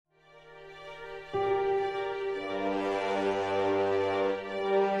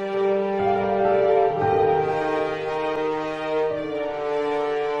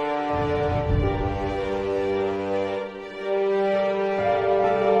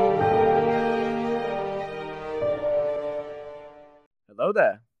Hello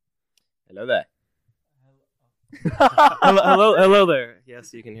there. Hello there. hello there.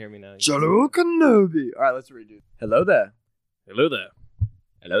 Yes, you can hear me now. Hello, Kenobi. All right, let's redo. Hello there. Hello there.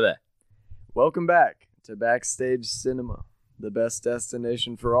 Hello there. Welcome back to Backstage Cinema, the best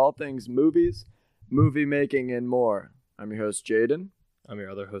destination for all things movies, movie making, and more. I'm your host, Jaden. I'm your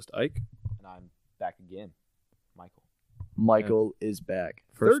other host, Ike. And I'm back again, Michael. Michael is back.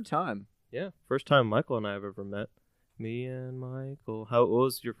 First- Third time. Yeah, first time Michael and I have ever met. Me and Michael. What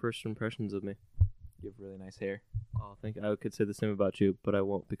was your first impressions of me? You have really nice hair. Oh, I could say the same about you, but I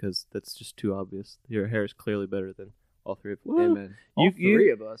won't because that's just too obvious. Your hair is clearly better than all three of us. Well, Amen. All three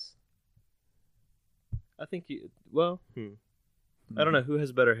of us. I think you. Well, I don't know who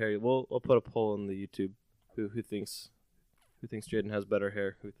has better hair. We'll put a poll on the YouTube. Who thinks Jaden has better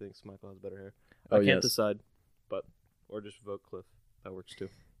hair? Who thinks Michael has better hair? I can't decide, or just vote Cliff. That works too.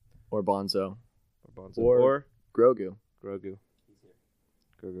 Or Bonzo. Or Bonzo. Or Grogu. Grogu.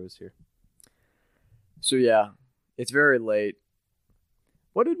 Grogu is here. So yeah, it's very late.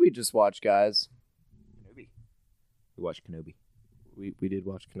 What did we just watch, guys? Kenobi. We watched Kenobi. We did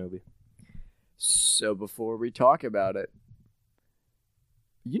watch Kenobi. So before we talk about it,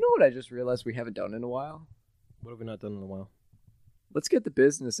 you know what I just realized we haven't done in a while? What have we not done in a while? Let's get the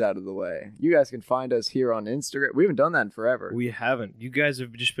business out of the way. You guys can find us here on Instagram. We haven't done that in forever. We haven't. You guys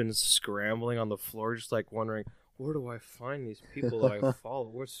have just been scrambling on the floor, just like wondering, where do I find these people that I follow?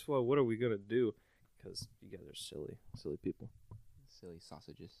 What are we gonna do? Because you guys are silly people. Silly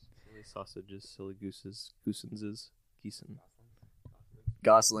sausages. Silly sausages, silly gooses, goosenses, geesen.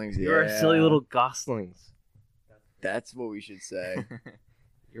 Goslings, yeah. You're silly little goslings. That's what we should say.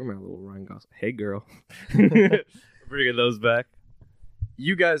 You're my little Ryan Gosling. Hey, girl. Bringing those back.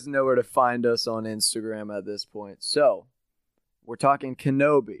 You guys know where to find us on Instagram at this point. So, we're talking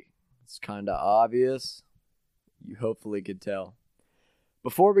Kenobi. It's kind of obvious. You hopefully could tell.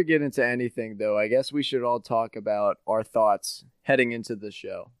 Before we get into anything, though, I guess we should all talk about our thoughts heading into the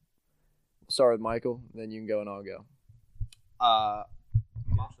show. We'll start with Michael, then you can go and I'll go. I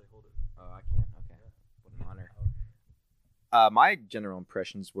can? Okay. What an honor. My general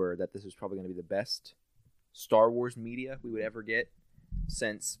impressions were that this was probably going to be the best Star Wars media we would ever get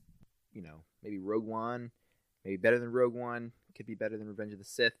since, maybe Rogue One, maybe better than Rogue One, could be better than Revenge of the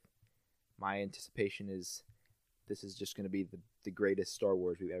Sith. My anticipation is this is just going to be the greatest Star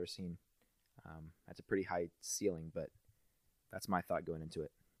Wars we've ever seen. That's a pretty high ceiling, but that's my thought going into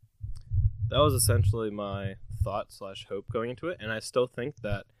it. That was essentially my thought/hope going into it, and I still think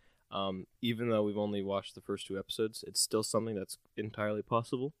that even though we've only watched the first 2 episodes, it's still something that's entirely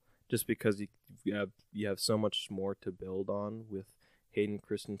possible, just because you have so much more to build on with Hayden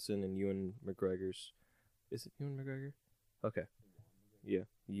Christensen and Ewan McGregor's. Is it Ewan McGregor? Okay, yeah,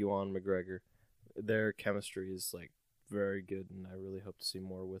 Ewan McGregor. Their chemistry is very good, and I really hope to see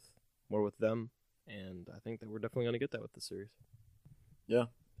more with them. And I think that we're definitely going to get that with the series. Yeah.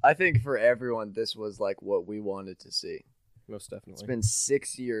 I think for everyone, this was what we wanted to see. Most definitely. It's been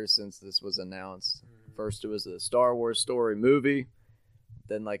 6 years since this was announced. First, it was a Star Wars story movie,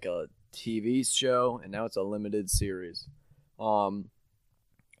 then a TV show, and now it's a limited series.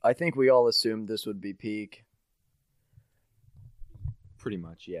 I think we all assumed this would be peak. Pretty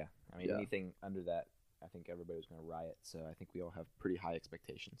much, yeah. I mean, Yeah. anything under that, I think everybody was going to riot. So I think we all have pretty high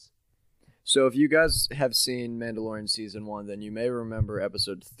expectations. So if you guys have seen Mandalorian Season 1, then you may remember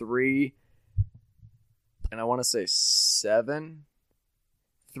Episode 3, and I want to say 7.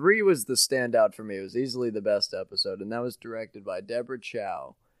 3 was the standout for me. It was easily the best episode, and that was directed by Deborah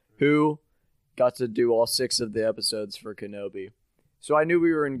Chow, who got to do all 6 of the episodes for Kenobi. So I knew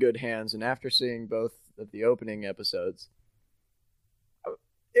we were in good hands, and after seeing both of the opening episodes,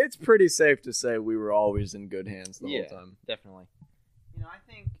 it's pretty safe to say we were always in good hands the whole time. Definitely. I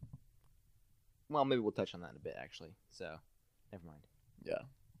think... Well, maybe we'll touch on that in a bit, actually. So, never mind. Yeah.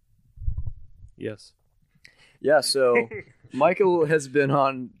 Yes. Yeah, so Michael has been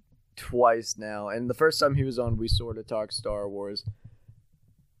on twice now, and the first time he was on, we sort of talked Star Wars.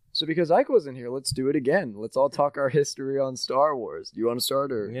 So because Ike wasn't here, let's do it again. Let's all talk our history on Star Wars. Do you want to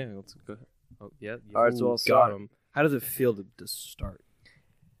start? Or? Yeah, let's go ahead. Oh, yeah. All right, so I'll start. How does it feel to start?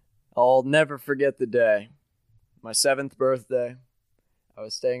 I'll never forget the day. My 7th birthday. I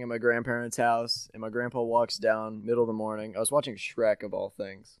was staying at my grandparents' house, and my grandpa walks down middle of the morning. I was watching Shrek, of all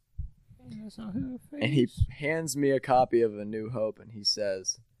things. And he hands me a copy of A New Hope, and he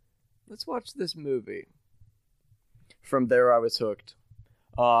says, let's watch this movie. From there, I was hooked.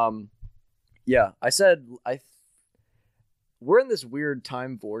 Yeah, I said, we're in this weird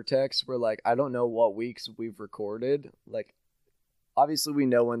time vortex where, I don't know what weeks we've recorded. Obviously we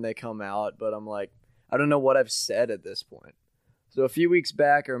know when they come out, but I'm I don't know what I've said at this point. So a few weeks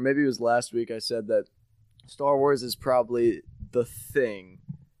back, or maybe it was last week, I said that Star Wars is probably the thing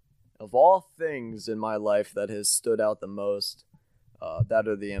of all things in my life that has stood out the most. That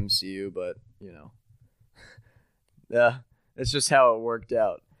or the MCU, but yeah, it's just how it worked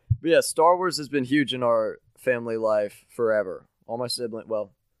out. But yeah, Star Wars has been huge in our family life forever. All my siblings,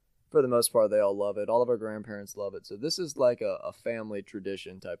 well, for the most part, they all love it. All of our grandparents love it. So this is like a family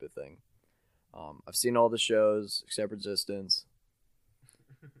tradition type of thing. I've seen all the shows except Resistance.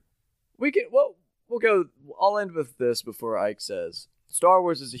 We'll go. I'll end with this before Ike says Star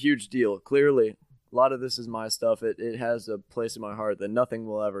Wars is a huge deal. Clearly, a lot of this is my stuff. It has a place in my heart that nothing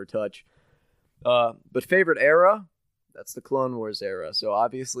will ever touch. But favorite era, that's the Clone Wars era. So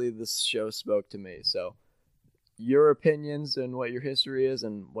obviously this show spoke to me. So your opinions and what your history is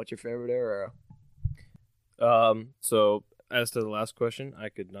and what's your favorite era. So as to the last question, I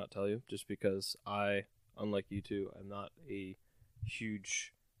could not tell you just because I, unlike you two, I'm not a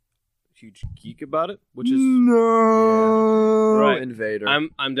huge geek about it, which is right. Invader.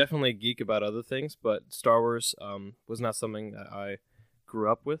 I'm definitely a geek about other things, but Star Wars was not something that I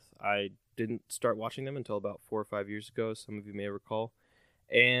grew up with. I didn't start watching them until about 4 or 5 years ago, as some of you may recall.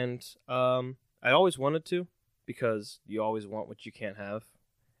 And I always wanted to, because you always want what you can't have.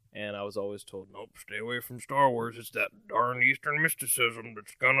 And I was always told, nope, stay away from Star Wars. It's that darn Eastern mysticism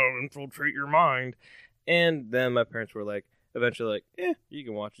that's gonna infiltrate your mind. And then my parents were like, eventually like, you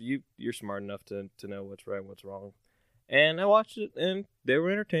can watch it. You're smart enough to know what's right and what's wrong. And I watched it, and they were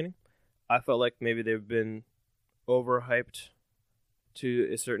entertaining. I felt like maybe they've been overhyped to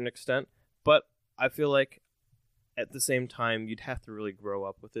a certain extent, but I feel like at the same time, you'd have to really grow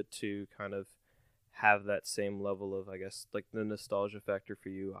up with it to kind of have that same level of, I guess, like the nostalgia factor for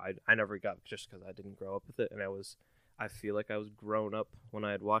you. I never got, just because I didn't grow up with it, and I feel like I was grown up when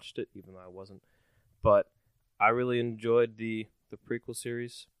I had watched it, even though I wasn't. But I really enjoyed the prequel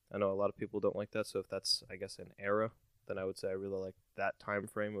series. I know a lot of people don't like that, so if that's, I guess, an era, then I would say I really like that time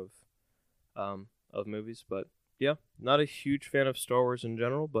frame of movies. But yeah, not a huge fan of Star Wars in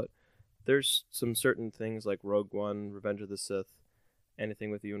general, but there's some certain things like Rogue One, Revenge of the Sith, anything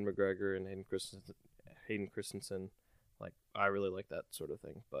with Ewan McGregor and Hayden Christensen, like I really like that sort of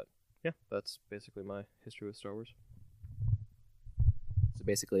thing. But yeah, that's basically my history with Star Wars. So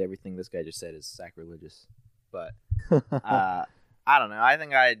basically everything this guy just said is sacrilegious. But I don't know. I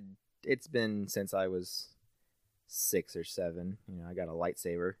think it's been since I was 6 or 7. I got a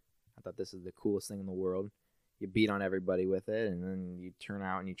lightsaber. I thought this is the coolest thing in the world. You beat on everybody with it, and then you turn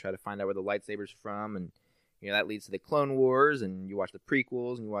out and you try to find out where the lightsaber's from, and that leads to the Clone Wars, and you watch the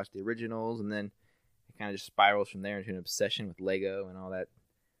prequels, and you watch the originals, and then it kind of just spirals from there into an obsession with Lego and all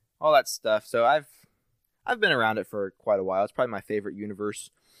that stuff. So I've been around it for quite a while. It's probably my favorite universe,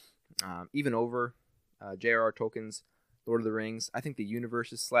 even over J.R.R. Tolkien's Lord of the Rings. I think the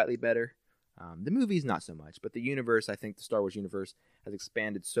universe is slightly better. The movies, not so much, but the universe, I think the Star Wars universe has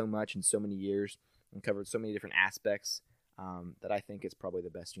expanded so much in so many years and covered so many different aspects that I think it's probably the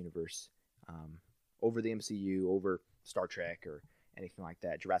best universe over the MCU, over Star Trek or anything like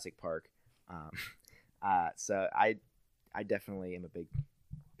that, Jurassic Park. So I definitely am a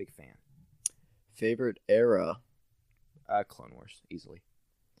big fan. Favorite era? Clone Wars, easily.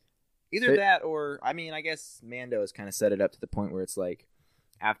 Either that or, I guess Mando has kind of set it up to the point where it's like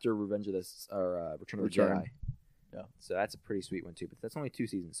after Return of the Jedi. Yeah. So that's a pretty sweet one too, but that's only 2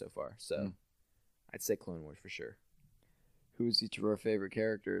 seasons so far. So I'd say Clone Wars for sure. Who's each of our favorite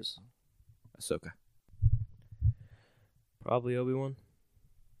characters? Ahsoka. Probably Obi-Wan.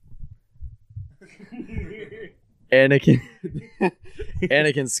 Anakin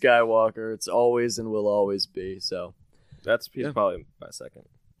Skywalker. It's always and will always be. So He's probably my second.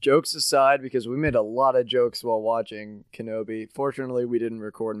 Jokes aside, because we made a lot of jokes while watching Kenobi. Fortunately, we didn't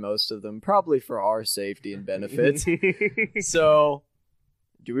record most of them, probably for our safety and benefit. So,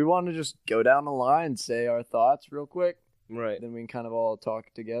 do we want to just go down the line and say our thoughts real quick? Right. Then we can kind of all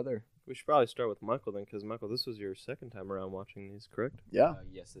talk together. We should probably start with Michael then, because Michael, this was your second time around watching these, correct? Yeah.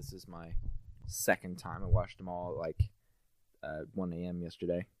 Yes, this is my second time. I watched them all at 1 a.m.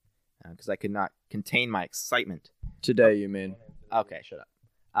 yesterday because I could not contain my excitement. Today, you mean? Okay, shut up.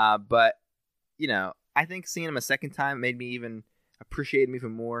 But, I think seeing them a second time made me even appreciate them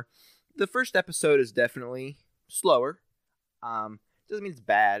even more. The first episode is definitely slower. Doesn't mean it's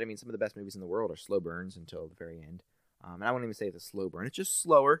bad. Some of the best movies in the world are slow burns until the very end. And I wouldn't even say it's a slow burn. It's just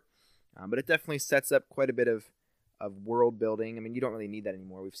slower. But it definitely sets up quite a bit of world building. You don't really need that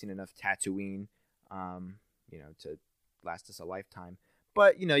anymore. We've seen enough Tatooine, to last us a lifetime.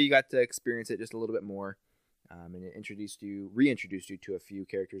 But, you got to experience it just a little bit more. And it reintroduced you to a few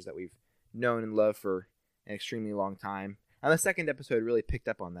characters that we've known and loved for an extremely long time. And the second episode really picked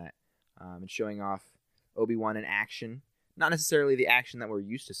up on that and showing off Obi-Wan in action. Not necessarily the action that we're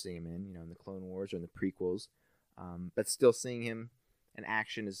used to seeing him in, in the Clone Wars or in the prequels, but still seeing him in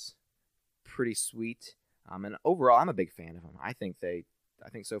action is pretty sweet. And overall, I'm a big fan of him. I think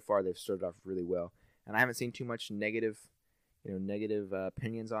so far they've started off really well, and I haven't seen too much negative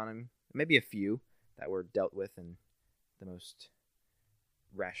opinions on him. Maybe a few that were dealt with in the most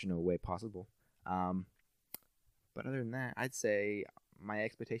rational way possible. But other than that, I'd say my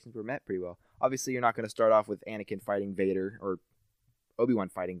expectations were met pretty well. Obviously, you're not going to start off with Anakin fighting Vader or Obi-Wan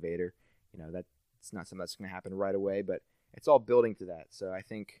fighting Vader. That's not something that's going to happen right away, but it's all building to that. So I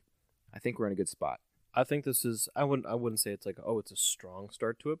think we're in a good spot. I think this is. I wouldn't say it's like, oh, it's a strong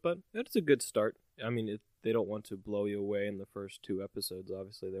start to it, but it's a good start. I mean, they don't want to blow you away in the first 2 episodes.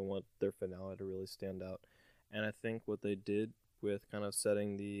 Obviously, they want their finale to really stand out. And I think what they did with kind of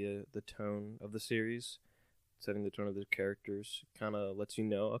setting the tone of the series, setting the tone of the characters, kind of lets you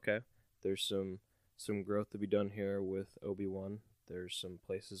know, okay, there's some growth to be done here with Obi-Wan. There's some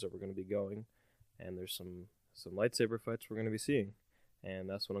places that we're going to be going, and there's some lightsaber fights we're going to be seeing, and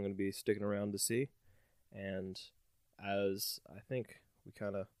that's what I'm going to be sticking around to see. And as I think we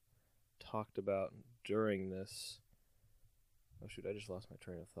kind of talked about during this, oh shoot, I just lost my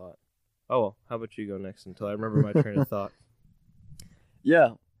train of thought. Oh well, how about you go next until I remember my train of thought?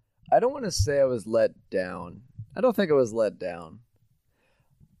 Yeah, I don't want to say I was let down. I don't think I was let down.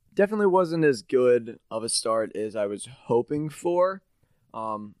 Definitely wasn't as good of a start as I was hoping for.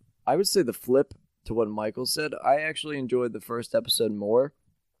 I would say the flip to what Michael said. I actually enjoyed the first episode more,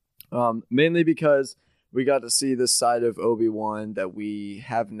 mainly because we got to see this side of Obi-Wan that we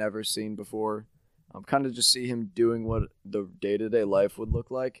have never seen before. Kind of just see him doing what the day-to-day life would look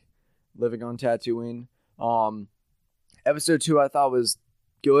like, living on Tatooine. Episode 2 I thought was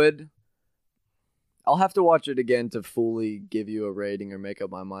good. I'll have to watch it again to fully give you a rating or make up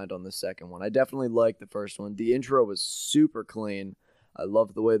my mind on the second one. I definitely liked the first one. The intro was super clean. I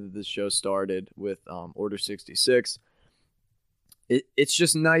love the way that this show started with Order 66. It's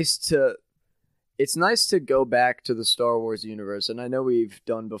just nice to... It's nice to go back to the Star Wars universe, and I know we've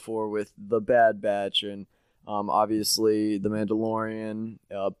done before with The Bad Batch and obviously The Mandalorian,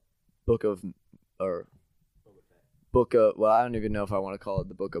 Book of, well, I don't even know if I want to call it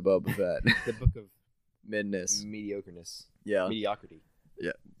the Book of Boba Fett. The Book of Midness. Mediocreness. Yeah. Mediocrity.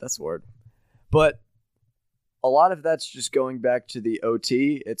 Yeah, that's the word. But a lot of that's just going back to the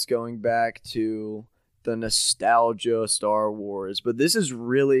OT. It's going back to the nostalgia Star Wars. But this is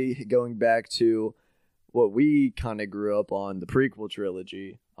really going back to what we kind of grew up on, the prequel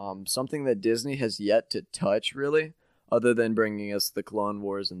trilogy. Something that Disney has yet to touch, really, other than bringing us the Clone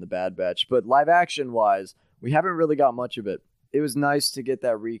Wars and the Bad Batch. But live action wise, we haven't really got much of it. It was nice to get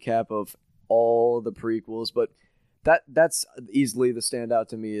that recap of all the prequels, but that's easily the standout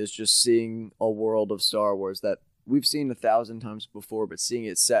to me, is just seeing a world of Star Wars that we've seen 1,000 times before, but seeing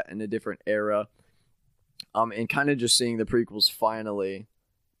it set in a different era, and kind of just seeing the prequels finally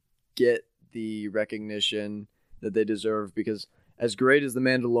get the recognition that they deserve, because as great as The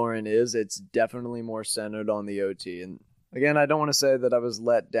Mandalorian is, it's definitely more centered on the OT. And again, I don't want to say that I was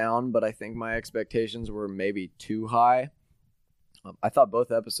let down, but I think my expectations were maybe too high. I thought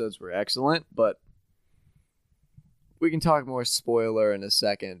both episodes were excellent, but we can talk more spoiler in a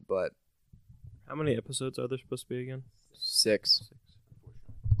second. But How many episodes are there supposed to be again? 6.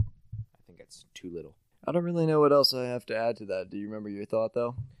 I think that's too little. I don't really know what else I have to add to that. Do you remember your thought,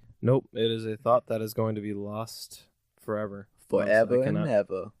 though? Nope, it is a thought that is going to be lost forever. Forever I cannot- and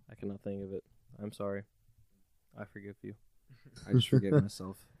ever. I cannot think of it. I'm sorry. I forgive you. I just forgive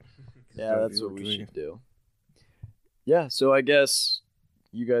myself. Yeah, that's what we should do. Yeah, so I guess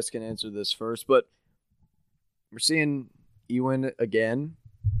you guys can answer this first, but we're seeing Ewan again.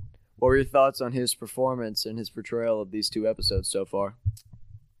 What were your thoughts on his performance and his portrayal of these 2 episodes so far?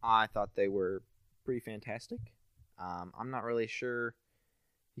 I thought they were pretty fantastic. I'm not really sure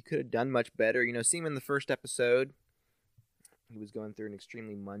he could have done much better. Seeing him in the first episode, he was going through an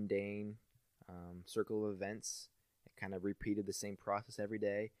extremely mundane circle of events. It kind of repeated the same process every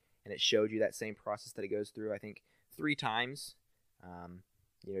day, and it showed you that same process that he goes through, I think, 3 times.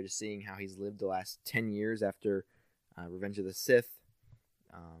 Just seeing how he's lived the last 10 years after Revenge of the Sith.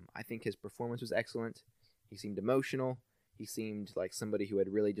 I think his performance was excellent. He seemed emotional. He seemed like somebody who had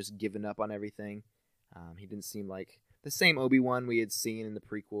really just given up on everything. He didn't seem like the same Obi-Wan we had seen in the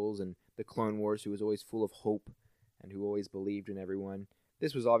prequels and the Clone Wars, who was always full of hope and who always believed in everyone.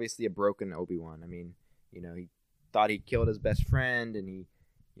 This was obviously a broken Obi-Wan. I mean, he thought he killed his best friend, and he,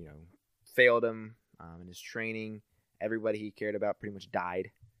 failed him in his training. Everybody he cared about pretty much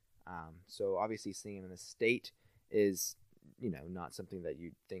died. So obviously seeing him in this state is not something that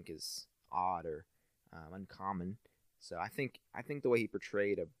you'd think is odd or uncommon. So I think the way he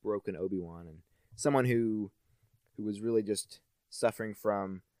portrayed a broken Obi-Wan and someone who was really just suffering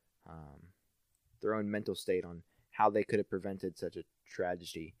from their own mental state on how they could have prevented such a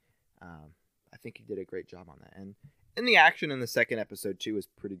tragedy. I think he did a great job on that. And the action in the second episode too was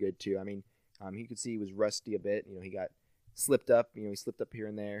pretty good too. I mean, you could see he was rusty a bit. He got slipped up. He slipped up here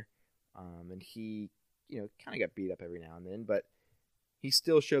and there, and he kind of got beat up every now and then. But he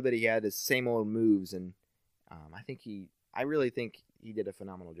still showed that he had his same old moves, and I really think he did a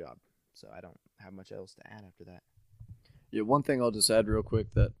phenomenal job. So I don't have much else to add after that. Yeah, one thing I'll just add real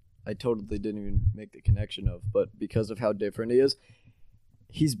quick that I totally didn't even make the connection of, but because of how different he is,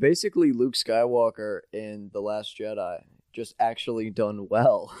 he's basically Luke Skywalker in The Last Jedi, just actually done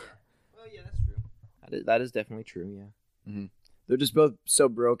well. Well, yeah, that's true. That is definitely true, yeah. Mm-hmm. They're just both so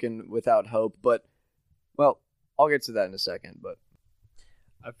broken without hope, but, well, I'll get to that in a second, but...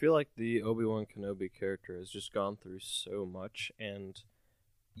 I feel like the Obi-Wan Kenobi character has just gone through so much, and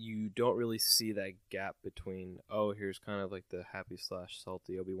you don't really see that gap between, here's kind of like the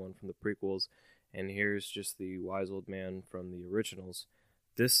happy/salty Obi-Wan from the prequels, and here's just the wise old man from the originals.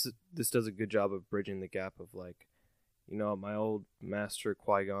 This does a good job of bridging the gap of like, my old master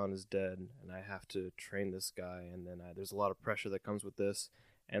Qui-Gon is dead, and I have to train this guy, and then there's a lot of pressure that comes with this,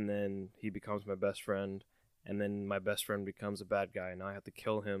 and then he becomes my best friend, and then my best friend becomes a bad guy, and now I have to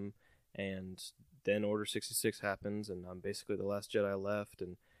kill him, and then Order 66 happens, and I'm basically the last Jedi left,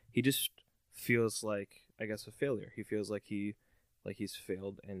 and he just feels like, I guess, a failure. He feels like he's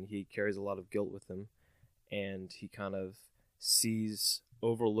failed, and he carries a lot of guilt with him, and he kind of sees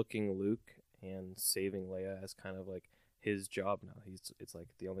overlooking Luke and saving Leia as kind of like his job now. It's like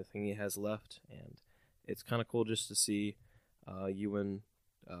the only thing he has left, and it's kind of cool just to see Ewan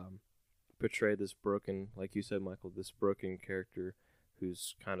portray this broken, like you said, Michael, this broken character who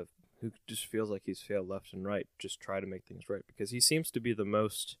just feels like he's failed left and right, just try to make things right, because he seems to be the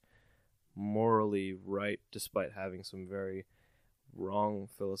most morally right despite having some very wrong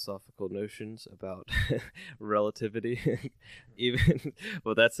philosophical notions about relativity. Even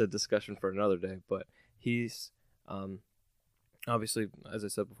well, that's a discussion for another day, but he's obviously, as I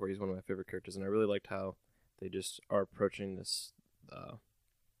said before, he's one of my favorite characters, and I really liked how they just are approaching this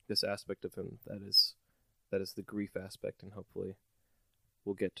this aspect of him that is the grief aspect, and hopefully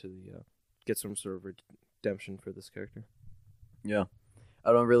we'll get to get some sort of redemption for this character. Yeah,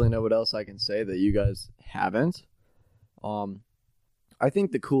 I don't really know what else I can say that you guys haven't. I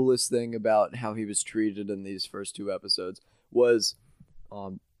think the coolest thing about how he was treated in these first two episodes was,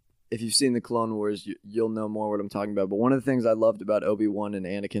 if you've seen the Clone Wars, you'll know more what I'm talking about. But one of the things I loved about Obi-Wan and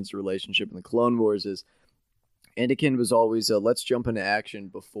Anakin's relationship in the Clone Wars is Anakin was always let's jump into action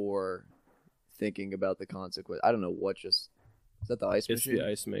before thinking about the consequence. I don't know what just... Is that the ice machine? It's the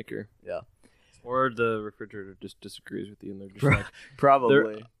ice maker. Yeah. Or the refrigerator just disagrees with you, and they're just like...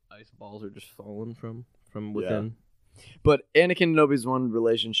 Probably. Ice balls are just falling from within. Yeah. But Anakin and Obi-Wan's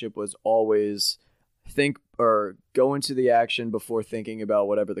relationship was always think or go into the action before thinking about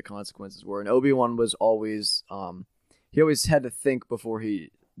whatever the consequences were. And Obi-Wan was always... he always had to think before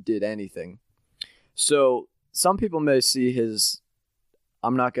he did anything. So some people may see his...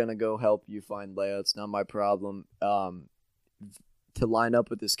 I'm not going to go help you find Leia. It's not my problem. To line up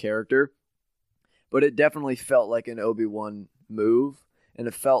with this character. But it definitely felt like an Obi-Wan move. And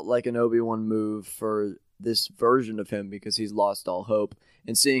it felt like an Obi-Wan move for this version of him because he's lost all hope.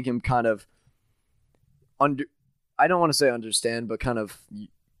 And seeing him kind of... I don't want to say understand, but kind of...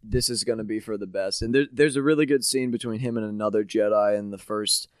 This is going to be for the best. And there's a really good scene between him and another Jedi in the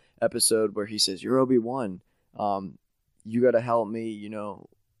first episode where he says, "You're Obi-Wan. You got to help me,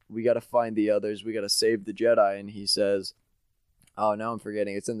 we got to find the others. We got to save the Jedi." And he says, oh, now I'm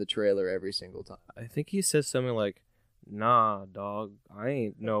forgetting. It's in the trailer every single time. I think he says something like, "Nah, dog, I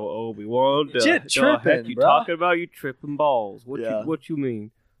ain't no Obi-Wan. Shit, tripping, heck you bro. talking about? You tripping balls. What you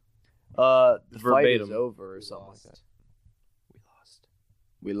mean?" The fight Verbatim. is over or something like that.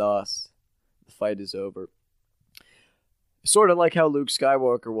 We lost. The fight is over. Sort of like how Luke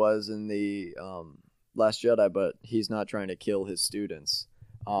Skywalker was in the Last Jedi, but he's not trying to kill his students.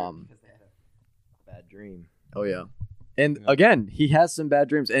 Because they had a bad dream. Oh, yeah. And again, he has some bad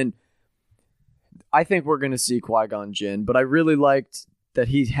dreams. And I think we're going to see Qui-Gon Jinn, but I really liked that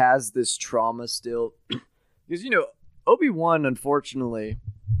he has this trauma still. Because, Obi-Wan, unfortunately,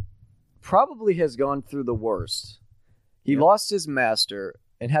 probably has gone through the worst. He lost his master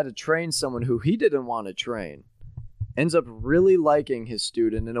and had to train someone who he didn't want to train. Ends up really liking his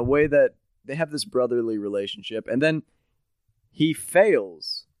student in a way that they have this brotherly relationship. And then he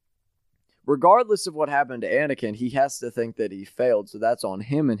fails regardless of what happened to Anakin, he has to think that he failed, so that's on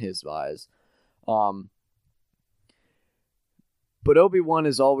him in his eyes. But Obi-Wan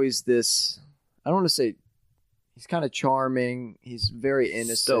is always this, I don't want to say, he's kind of charming, he's very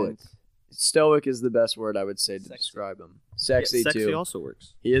innocent. Stoic is the best word I would say to describe him. Sexy, too. Sexy also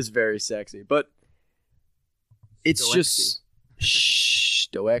works. He is very sexy, but it's just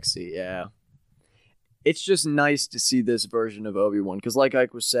stoicsy, yeah. It's just nice to see this version of Obi-Wan because, like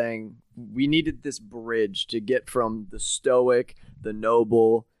Ike was saying, we needed this bridge to get from the stoic, the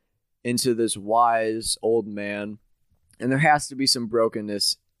noble, into this wise old man, and there has to be some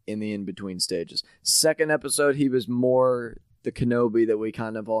brokenness in the in-between stages. Second episode, he was more the Kenobi that we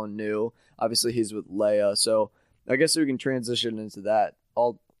kind of all knew. Obviously, he's with Leia, so I guess we can transition into that.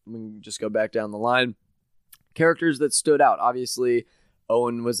 We can just go back down the line. Characters that stood out. Obviously,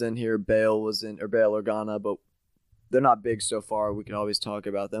 Owen was in here, Bail Organa, but they're not big so far. We can always talk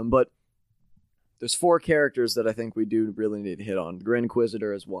about them. But there's 4 characters that I think we do really need to hit on. Grand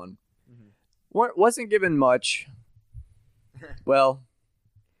Inquisitor is one. Mm-hmm. Wasn't given much. Well,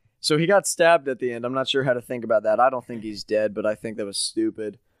 so he got stabbed at the end. I'm not sure how to think about that. I don't think he's dead, but I think that was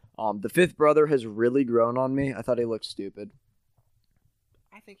stupid. The 5th brother has really grown on me. I thought he looked stupid.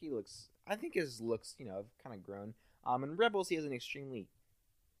 I think his looks, have kind of grown. In Rebels, he has an extremely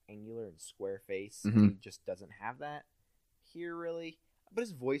angular and square face. Mm-hmm. He just doesn't have that here, really. But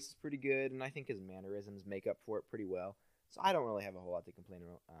his voice is pretty good, and I think his mannerisms make up for it pretty well. So I don't really have a whole lot to complain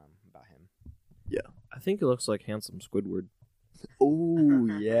about him. Yeah. I think he looks like handsome Squidward. Oh,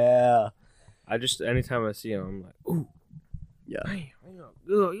 yeah. Anytime I see him, I'm like, ooh. Yeah. Hey, you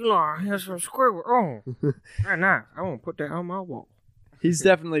know, handsome Squidward. Oh, very nice. I want to put that on my wall. He's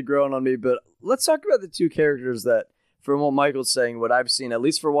definitely grown on me, but let's talk about the 2 characters that, from what Michael's saying, what I've seen, at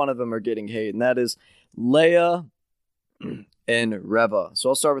least for one of them, are getting hate, and that is Leia and Reva. So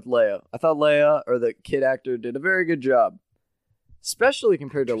I'll start with Leia. I thought Leia, or the kid actor, did a very good job, especially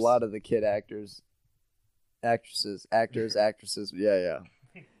compared to a lot of the kid actresses. Yeah.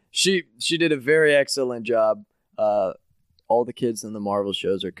 She did a very excellent job. All the kids in the Marvel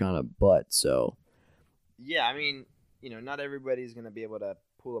shows are kind of butt, so. Yeah, I mean, not everybody's going to be able to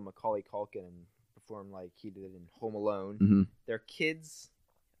pull a Macaulay Culkin and perform like he did in Home Alone. Mm-hmm. They're kids.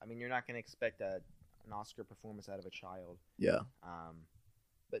 I mean, you're not going to expect an Oscar performance out of a child. Yeah.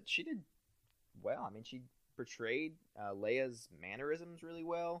 But she did well. I mean, she portrayed Leia's mannerisms really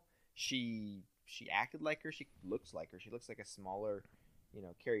well. She acted like her. She looks like her. She looks like a smaller,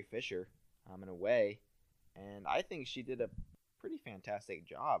 Carrie Fisher in a way. And I think she did a pretty fantastic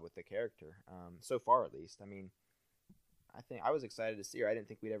job with the character, so far at least. I mean, I was excited to see her. I didn't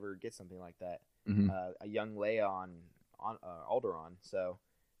think we'd ever get something like that. Mm-hmm. A young Leia on Alderaan. So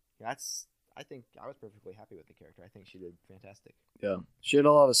I think I was perfectly happy with the character. I think she did fantastic. Yeah. She had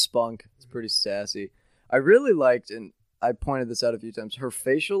a lot of spunk. It's pretty sassy. I really liked, and I pointed this out a few times, her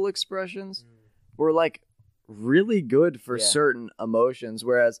facial expressions were like really good for certain emotions,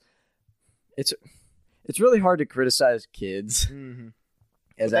 whereas it's really hard to criticize kids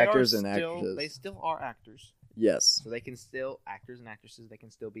as actors and actresses. They still are actors. Yes. So they can still, actors and actresses, they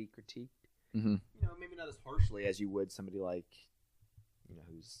can still be critiqued. Mm-hmm. Maybe not as harshly as you would somebody like,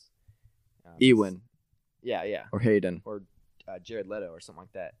 who's... Ewan. Yeah. Or Hayden. Or Jared Leto or something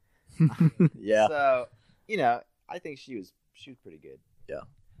like that. Yeah. So, I think she was pretty good. Yeah.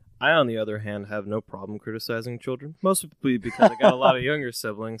 I, on the other hand, have no problem criticizing children, mostly because I got a lot of younger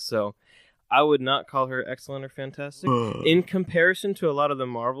siblings, so I would not call her excellent or fantastic. In comparison to a lot of the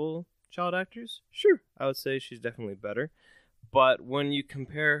Marvel child actors, sure, I would say she's definitely better. But when you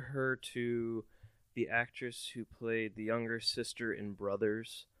compare her to the actress who played the younger sister in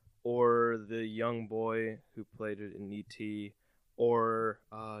Brothers, or the young boy who played it in E.T., or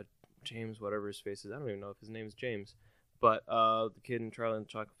James, whatever his face is, I don't even know if his name is James, but the kid in Charlie and the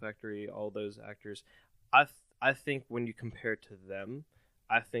Chocolate Factory, all those actors, I think when you compare to them,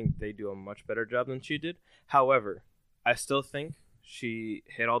 I think they do a much better job than she did. However, I still think she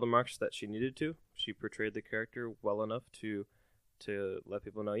hit all the marks that she needed to. She portrayed the character well enough to let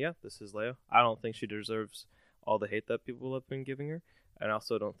people know, yeah, this is Leia. I don't think she deserves all the hate that people have been giving her. And I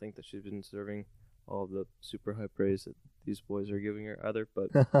also don't think that she's been deserving all the super high praise that these boys are giving her either. But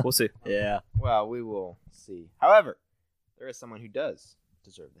we'll see. Yeah. Well, we will see. However, there is someone who does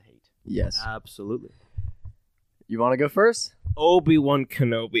deserve the hate. Yes. Absolutely. You want to go first? Obi-Wan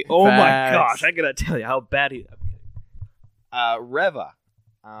Kenobi. Oh my gosh, I gotta tell you how bad he... Reva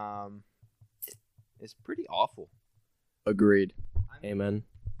is pretty awful. Agreed. Amen.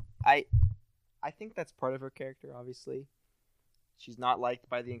 I think that's part of her character, obviously. She's not liked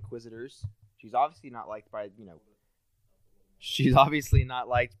by the Inquisitors. She's obviously not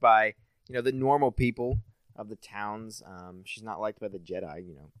liked by, the normal people of the towns. She's not liked by the Jedi,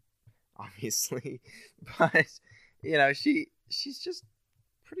 obviously, but she's just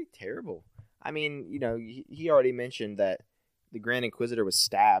pretty terrible. I mean, he already mentioned that the Grand Inquisitor was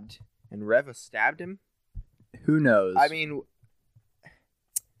stabbed, and Reva stabbed him. Who knows? I mean,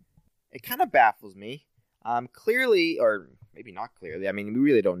 it kind of baffles me. Clearly, or maybe not clearly. I mean, we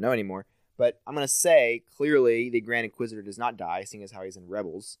really don't know anymore. But I'm gonna say clearly the Grand Inquisitor does not die, seeing as how he's in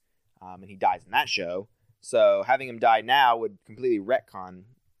Rebels, and he dies in that show. So having him die now would completely retcon,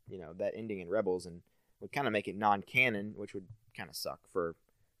 that ending in Rebels, and would kind of make it non-canon, which would kind of suck for,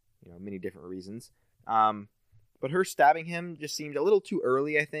 many different reasons. But her stabbing him just seemed a little too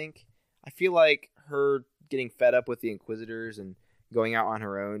early, I think. I feel like her getting fed up with the Inquisitors and going out on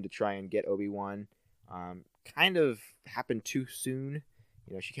her own to try and get Obi-Wan kind of happened too soon.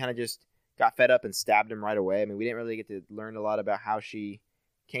 She kind of just got fed up and stabbed him right away. I mean, we didn't really get to learn a lot about how she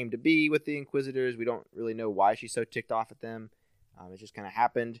came to be with the Inquisitors. We don't really know why she's so ticked off at them. It just kind of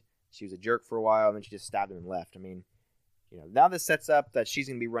happened. She was a jerk for a while, and then she just stabbed him and left. I mean, now this sets up that she's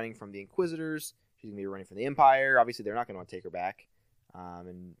going to be running from the Inquisitors. She's going to be running from the Empire. Obviously, they're not going to want to take her back,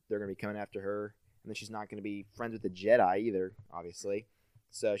 and they're going to be coming after her. And then she's not going to be friends with the Jedi either, obviously.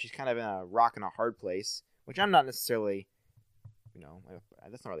 So she's kind of in a rock and a hard place, which I'm not necessarily,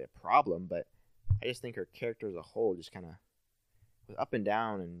 that's not really a problem, but I just think her character as a whole just kind of was up and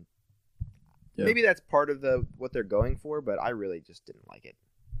down, and maybe that's part of what they're going for, but I really just didn't like it.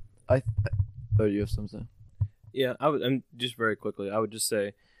 Oh, you have something? Yeah, and just very quickly, I would just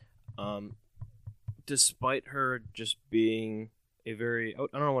say, despite her just being a very,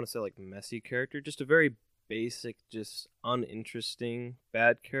 I don't want to say like messy character, just a very basic, just uninteresting,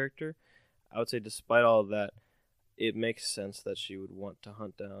 bad character, I would say despite all of that, it makes sense that she would want to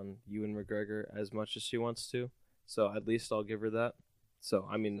hunt down Ewan McGregor as much as she wants to. So at least I'll give her that. So,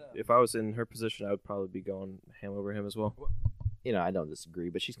 I mean, if I was in her position, I would probably be going ham over him as well. I don't disagree,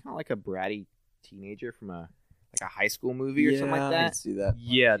 but she's kind of like a bratty teenager from a high school movie or something like that. I can see that.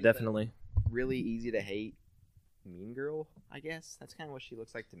 Yeah, definitely. Really easy to hate mean girl, I guess. That's kind of what she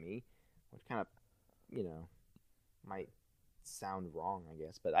looks like to me. Which kind of, might sound wrong, I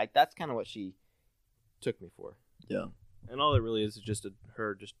guess. But that's kind of what she took me for. Yeah. And all it really is just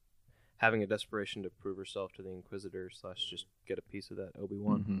her just having a desperation to prove herself to the Inquisitor / just get a piece of that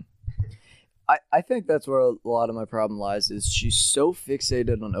Obi-Wan. Mm-hmm. I think that's where a lot of my problem lies, is she's so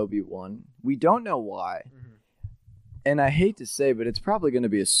fixated on Obi-Wan. We don't know why. Mm-hmm. And I hate to say, but it's probably going to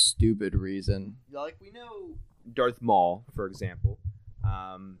be a stupid reason. Like, we know Darth Maul, for example,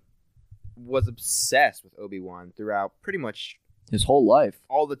 was obsessed with Obi-Wan throughout pretty much his whole life.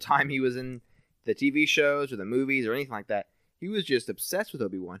 All the time he was in the TV shows or the movies or anything like that. He was just obsessed with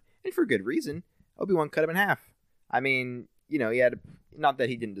Obi-Wan. And for good reason. Obi-Wan cut him in half. I mean, he had... Not that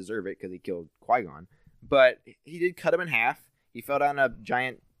he didn't deserve it because he killed Qui-Gon. But he did cut him in half. He fell down a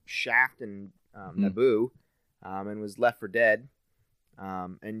giant shaft in Naboo and was left for dead.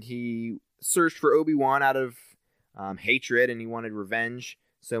 And he searched for Obi-Wan out of hatred, and he wanted revenge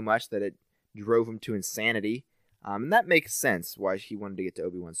so much that it drove him to insanity. And that makes sense why he wanted to get to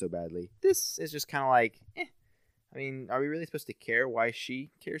Obi-Wan so badly. This is just kind of like, I mean, are we really supposed to care why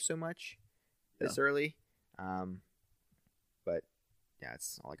she cares so much this early? But yeah,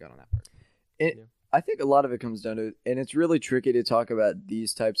 that's all I got on that part. I think a lot of it comes down to, and it's really tricky to talk about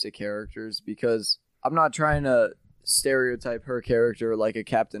these types of characters because I'm not trying to stereotype her character like a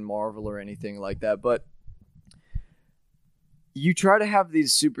Captain Marvel or anything like that, but you try to have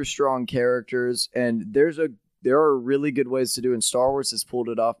these super strong characters, and there are really good ways to do it. And Star Wars has pulled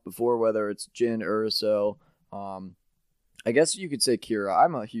it off before, whether it's Jyn Erso. I guess you could say Kira.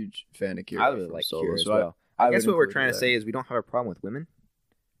 I'm a huge fan of Kira. I really like Kira as well. I guess what we're trying to say is we don't have a problem with women.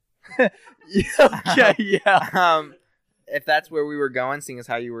 Okay, yeah. If that's where we were going, seeing as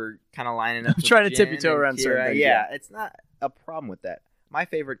how you were kind of lining up, I'm trying to tippy toe around certain things. Yeah, it's not a problem with that. My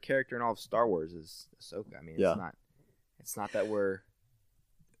favorite character in all of Star Wars is Ahsoka. I mean, it's not that we're.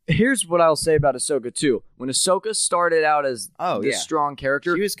 Here's what I'll say about Ahsoka too. When Ahsoka started out as this strong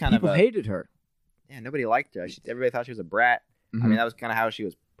character, she was people hated her. Yeah, nobody liked her. Everybody thought she was a brat. Mm-hmm. I mean, that was kind of how she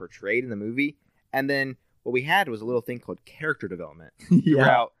was portrayed in the movie. And then what we had was a little thing called character development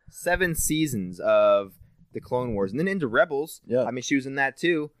throughout 7 seasons of the Clone Wars, and then into Rebels. Yeah, I mean, she was in that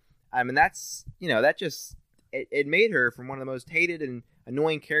too. I mean, that's that just it made her from one of the most hated and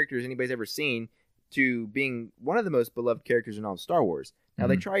annoying characters anybody's ever seen to being one of the most beloved characters in all of Star Wars. Now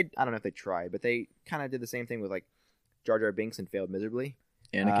they tried. I don't know if they tried, but they kind of did the same thing with like Jar Jar Binks and failed miserably.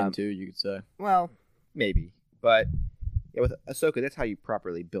 Anakin too, you could say. Well, maybe, but with Ahsoka, that's how you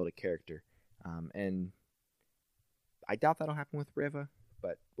properly build a character. And I doubt that'll happen with Reva,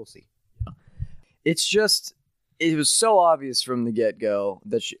 but we'll see. it's just, it was so obvious from the get-go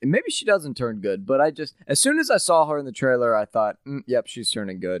that maybe she doesn't turn good, but as soon as I saw her in the trailer, I thought, yep, she's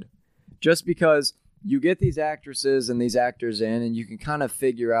turning good. Just because you get these actresses and these actors in, and you can kind of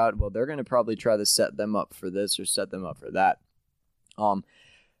figure out, well, they're going to probably try to set them up for this or set them up for that.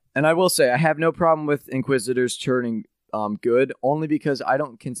 And I will say, I have no problem with Inquisitors turning good, only because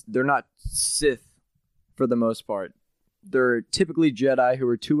they're not Sith for the most part. They're typically Jedi who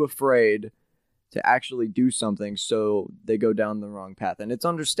are too afraid to actually do something, so they go down the wrong path. And it's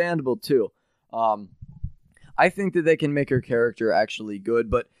understandable, too. I think that they can make her character actually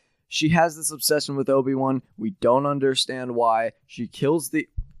good, but she has this obsession with Obi-Wan. We don't understand why. She kills the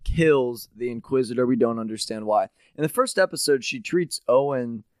Inquisitor. We don't understand why. In the first episode, she treats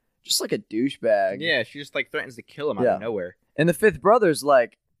Owen just like a douchebag. Yeah, she just like threatens to kill him out of nowhere. And the fifth brother's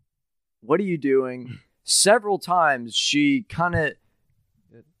like, what are you doing? Several times she kind of...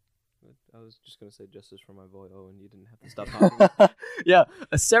 I was just going to say justice for my boy Owen. You didn't have to stop talking. Yeah,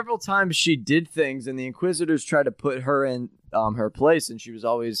 several times she did things, and the Inquisitors tried to put her in her place, and she was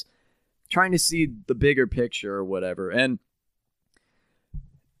always trying to see the bigger picture or whatever. And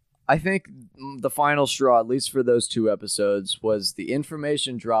I think the final straw, at least for those 2 episodes, was the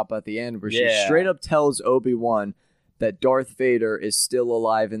information drop at the end where she straight up tells Obi-Wan that Darth Vader is still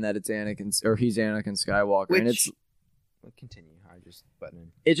alive and that he's Anakin Skywalker. And it's... Continue. I just button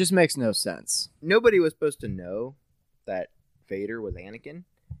in. It just makes no sense. Nobody was supposed to know that Vader was Anakin.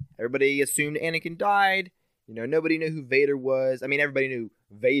 Everybody assumed Anakin died. Nobody knew who Vader was. I mean, everybody knew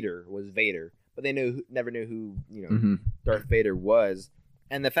Vader was Vader, but they never knew who Darth Vader was.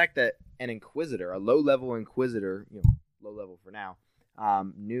 And the fact that an Inquisitor, a low-level Inquisitor, low level for now,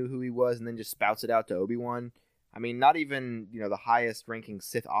 knew who he was and then just spouts it out to Obi-Wan. I mean, not even the highest-ranking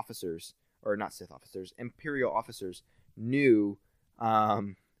Sith officers, or not Sith officers, Imperial officers knew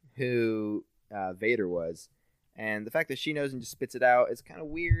who Vader was. And the fact that she knows and just spits it out is kind of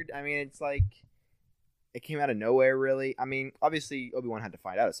weird. I mean, it's like it came out of nowhere, really. I mean, obviously Obi-Wan had to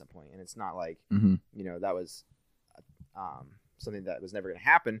find out at some point, and it's not like that was something that was never going to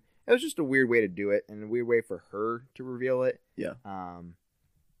happen. It was just a weird way to do it, and a weird way for her to reveal it. Yeah.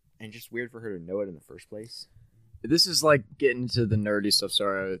 And just weird for her to know it in the first place. This is like getting into the nerdy stuff.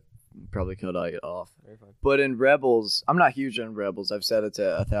 Sorry, I probably cut it off. But in Rebels, I'm not huge on Rebels. I've said it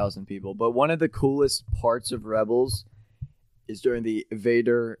to 1,000 people. But one of the coolest parts of Rebels is during the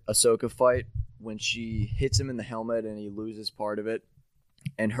Vader-Ahsoka fight when she hits him in the helmet and he loses part of it.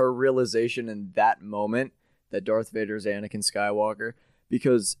 And her realization in that moment that Darth Vader is Anakin Skywalker.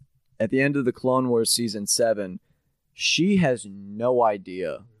 Because at the end of the Clone Wars Season 7, she has no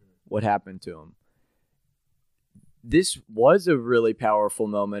idea what happened to him. This was a really powerful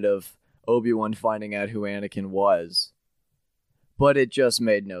moment of Obi-Wan finding out who Anakin was, but it just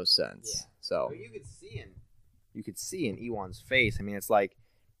made no sense. Yeah. So you could see in Ewan's face. I mean, it's like,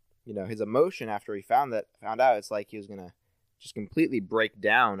 his emotion after he found out. It's like he was gonna just completely break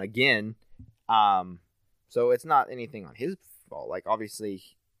down again. So it's not anything on his fault. Like, obviously,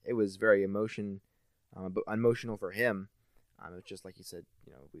 it was very emotional for him. It's just like he said.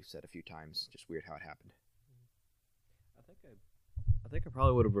 We've said a few times, just weird how it happened. I think I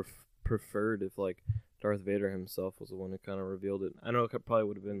probably would have preferred if like Darth Vader himself was the one who kind of revealed it. I know it probably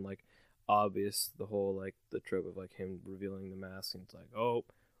would have been like obvious, the whole like the trope of like him revealing the mask and it's like, oh,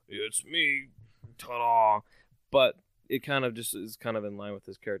 it's me, ta-da! But it kind of just is kind of in line with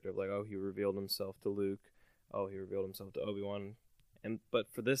his character of like, oh, he revealed himself to Luke, oh, he revealed himself to Obi-Wan, but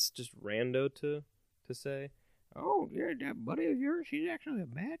for this just rando to say, oh yeah, that buddy of yours, he's actually a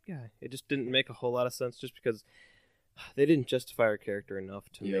bad guy. It just didn't make a whole lot of sense, just because they didn't justify her character enough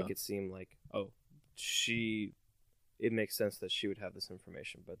to make it seem like, oh, it makes sense that she would have this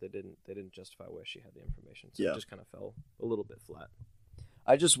information, but they didn't justify where she had the information. So it just kind of fell a little bit flat.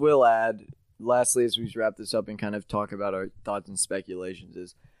 I just will add, lastly, as we wrap this up and kind of talk about our thoughts and speculations,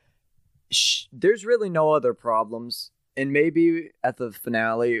 is there's really no other problems. And maybe at the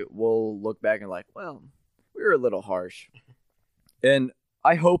finale, we'll look back and like, well, we were a little harsh. And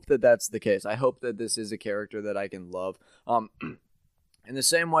I hope that that's the case. I hope that this is a character that I can love. In the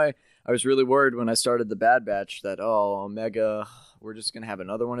same way, I was really worried when I started the Bad Batch that, oh, Omega, we're just going to have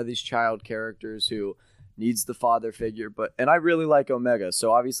another one of these child characters who needs the father figure. And I really like Omega,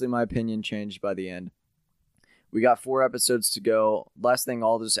 so obviously my opinion changed by the end. We got 4 episodes to go. Last thing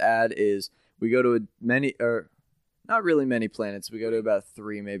I'll just add is we go to not really many planets. We go to about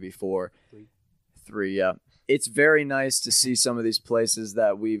 3, maybe 4. 3, yeah. It's very nice to see some of these places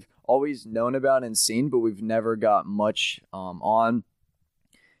that we've always known about and seen, but we've never got much on.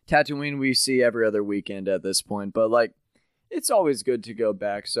 Tatooine we see every other weekend at this point, but like it's always good to go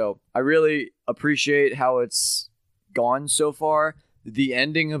back. So I really appreciate how it's gone so far. The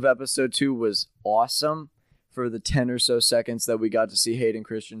ending of episode 2 was awesome for the 10 or so seconds that we got to see Hayden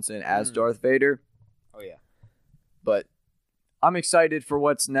Christensen as Darth Vader. Oh, yeah. But I'm excited for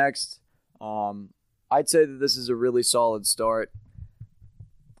what's next. I'd say that this is a really solid start.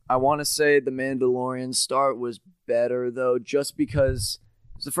 I want to say the Mandalorian start was better, though, just because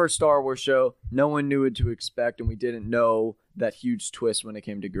it's the first Star Wars show. No one knew what to expect, and we didn't know that huge twist when it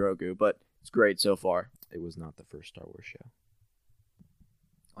came to Grogu. But it's great so far. It was not the first Star Wars show.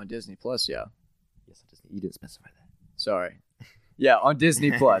 On Disney Plus, yeah. Yes, you didn't specify that. Sorry. Yeah, on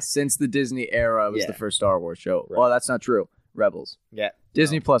Disney Plus. Since the Disney era, it was the first Star Wars show. Right. Well, that's not true. Rebels. Yeah.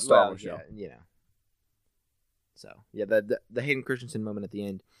 Disney Plus Star Wars show. You know. So, yeah, the Hayden Christensen moment at the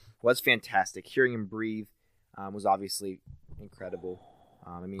end was fantastic. Hearing him breathe was obviously incredible.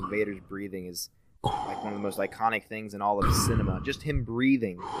 I mean, Vader's breathing is like one of the most iconic things in all of cinema. Just him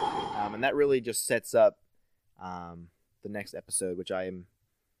breathing. And that really just sets up the next episode, which I am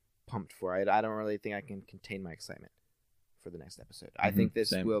pumped for. I don't really think I can contain my excitement for the next episode. I think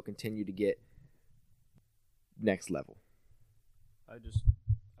this will continue to get next level. I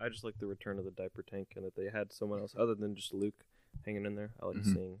just like the return of the diaper tank and that they had someone else other than just Luke hanging in there. I like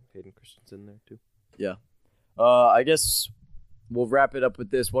seeing Hayden Christensen there too. Yeah. I guess we'll wrap it up with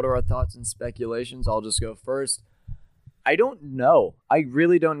this. What are our thoughts and speculations? I'll just go first. I don't know. I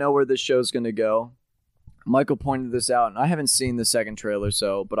really don't know where this show's going to go. Michael pointed this out, and I haven't seen the second trailer,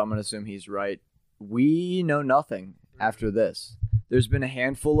 but I'm going to assume he's right. We know nothing after this. There's been a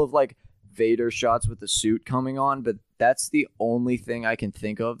handful of like Vader shots with the suit coming on, but that's the only thing I can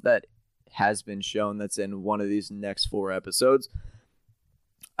think of that has been shown that's in one of these next 4 episodes.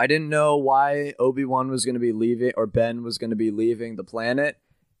 I didn't know why Obi-Wan was going to be leaving, or Ben was going to be leaving the planet.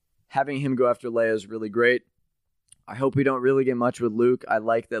 Having him go after Leia is really great. I hope we don't really get much with Luke. I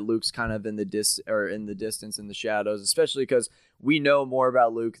like that Luke's kind of in the distance, in the shadows, especially because we know more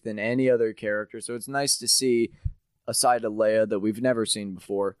about Luke than any other character. So it's nice to see a side of Leia that we've never seen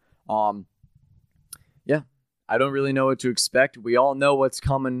before. Yeah, I don't really know what to expect. We all know what's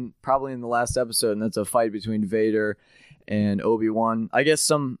coming probably in the last episode, and that's a fight between Vader and Obi-Wan. I guess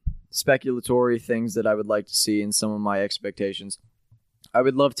some speculatory things that I would like to see in some of my expectations. I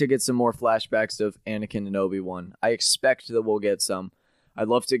would love to get some more flashbacks of Anakin and Obi-Wan. I expect that we'll get some. I'd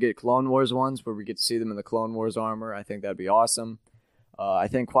love to get Clone Wars ones where we get to see them in the Clone Wars armor. I think that'd be awesome. I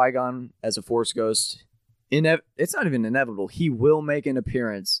think Qui-Gon as a Force Ghost, it's not even inevitable. He will make an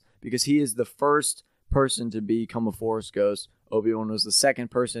appearance because he is the first person to become a Force Ghost. Obi-Wan was the second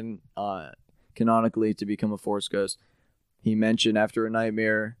person canonically to become a Force Ghost. He mentioned after a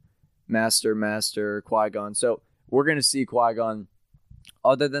nightmare, Master, Qui-Gon. So we're going to see Qui-Gon.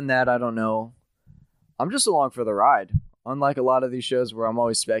 Other than that, I don't know. I'm just along for the ride. Unlike a lot of these shows where I'm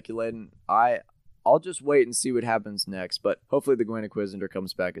always speculating, I'll just wait and see what happens next. But hopefully the Gwen Inquisitor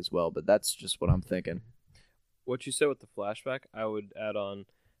comes back as well. But that's just what I'm thinking. What you said with the flashback, I would add on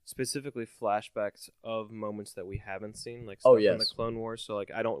specifically flashbacks of moments that we haven't seen, like stuff from the Clone Wars. So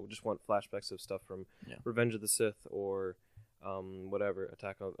like I don't just want flashbacks of stuff from Revenge of the Sith or whatever,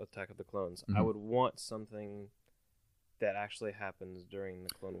 Attack of the Clones. I would want something that actually happens during the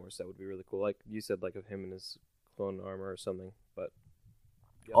Clone Wars. That would be really cool. Like you said, like of him in his clone armor or something. But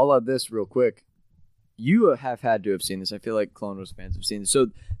yeah. I'll add this real quick. You have had to have seen this. I feel like Clone Wars fans have seen this. So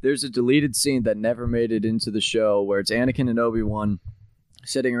there's a deleted scene that never made it into the show where it's Anakin and Obi-Wan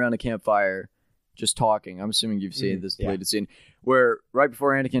sitting around a campfire just talking. I'm assuming you've seen this deleted scene where right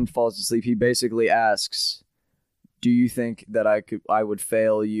before Anakin falls asleep, he basically asks, do you think that I would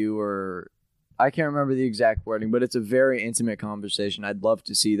fail you? Or I can't remember the exact wording, but it's a very intimate conversation. I'd love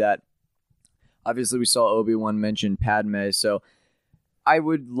to see that. Obviously, we saw Obi-Wan mention Padme, so I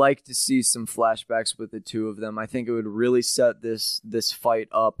would like to see some flashbacks with the two of them. I think it would really set this fight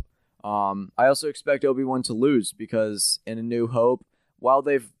up. I also expect Obi-Wan to lose because in A New Hope, while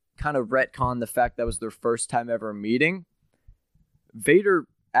they've kind of retconned the fact that was their first time ever meeting, Vader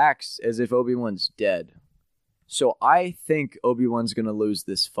acts as if Obi-Wan's dead. So I think Obi-Wan's going to lose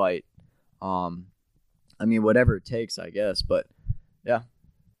this fight. I mean, whatever it takes, I guess, but yeah.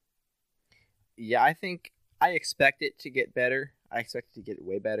 Yeah, I expect it to get better. I expect it to get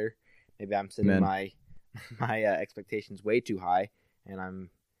way better. Maybe I'm setting my expectations way too high, and I'm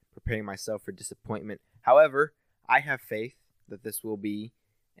preparing myself for disappointment. However, I have faith that this will be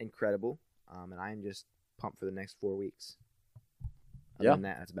incredible, and I am just pumped for the next 4 weeks. Other than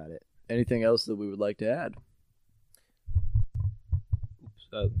that, that's about it. Anything else that we would like to add? Oops,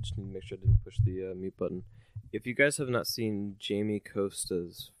 just need to make sure I didn't push the mute button. If you guys have not seen Jamie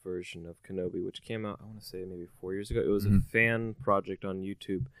Costa's version of Kenobi, which came out, I want to say maybe 4 years ago, it was a fan project on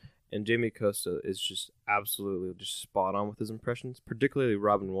YouTube, and Jamie Costa is just absolutely just spot on with his impressions, particularly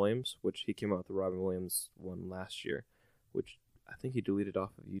Robin Williams, which he came out with the Robin Williams one last year, which I think he deleted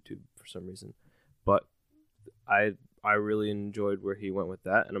off of YouTube for some reason. But I really enjoyed where he went with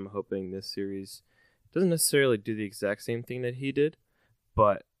that, and I'm hoping this series doesn't necessarily do the exact same thing that he did,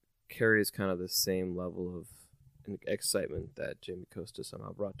 but carries kind of the same level of excitement that Jamie Costa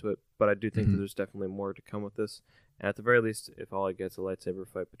somehow brought to it. But I do think that there's definitely more to come with this. And at the very least, if all I get's a lightsaber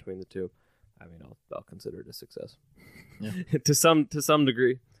fight between the two, I mean, I'll consider it a success. Yeah. to some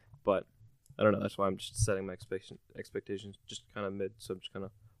degree. But I don't know. That's why I'm just setting my expectations just kind of mid, so I'm just kind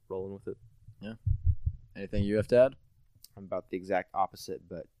of rolling with it. Yeah. Anything you have to add? I'm about the exact opposite,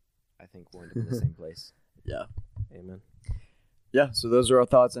 but I think we'll end up in the same place. Yeah. Amen. Yeah, so those are our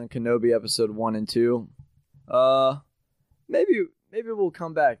thoughts on Kenobi episode 1 and 2. Maybe we'll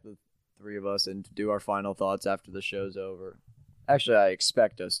come back, the three of us, and do our final thoughts after the show's over. Actually, I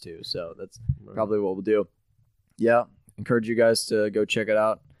expect us to, so that's probably what we'll do. Yeah, encourage you guys to go check it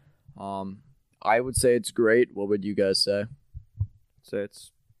out. I would say it's great. What would you guys say? Say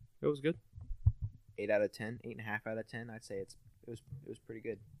it was good. 8 out of 10, 8.5 out of 10. I'd say it was pretty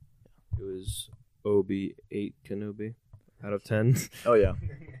good. It was OB8 Kenobi out of 10. Oh yeah.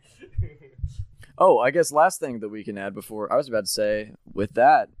 Oh, I guess last thing that we can add before I was about to say, with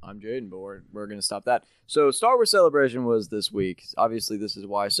that, I'm Jaden, but we're going to stop that. So Star Wars Celebration was this week. Obviously, this is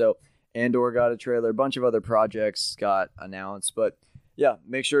why. So Andor got a trailer. A bunch of other projects got announced. But yeah,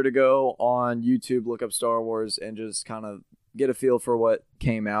 make sure to go on YouTube, look up Star Wars, and just kind of get a feel for what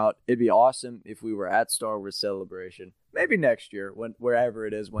came out. It'd be awesome if we were at Star Wars Celebration. Maybe next year, wherever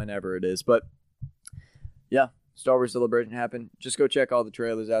it is, whenever it is. But yeah. Star Wars Celebration happened. Just go check all the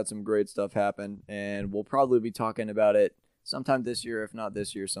trailers out. Some great stuff happened. And we'll probably be talking about it sometime this year. If not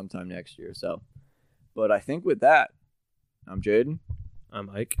this year, sometime next year. So, but I think with that, I'm Jaden. I'm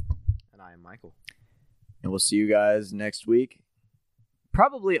Ike. And I am Michael. And we'll see you guys next week.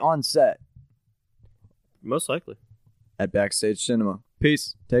 Probably on set. Most likely. At Backstage Cinema.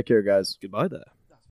 Peace. Take care, guys. Goodbye there.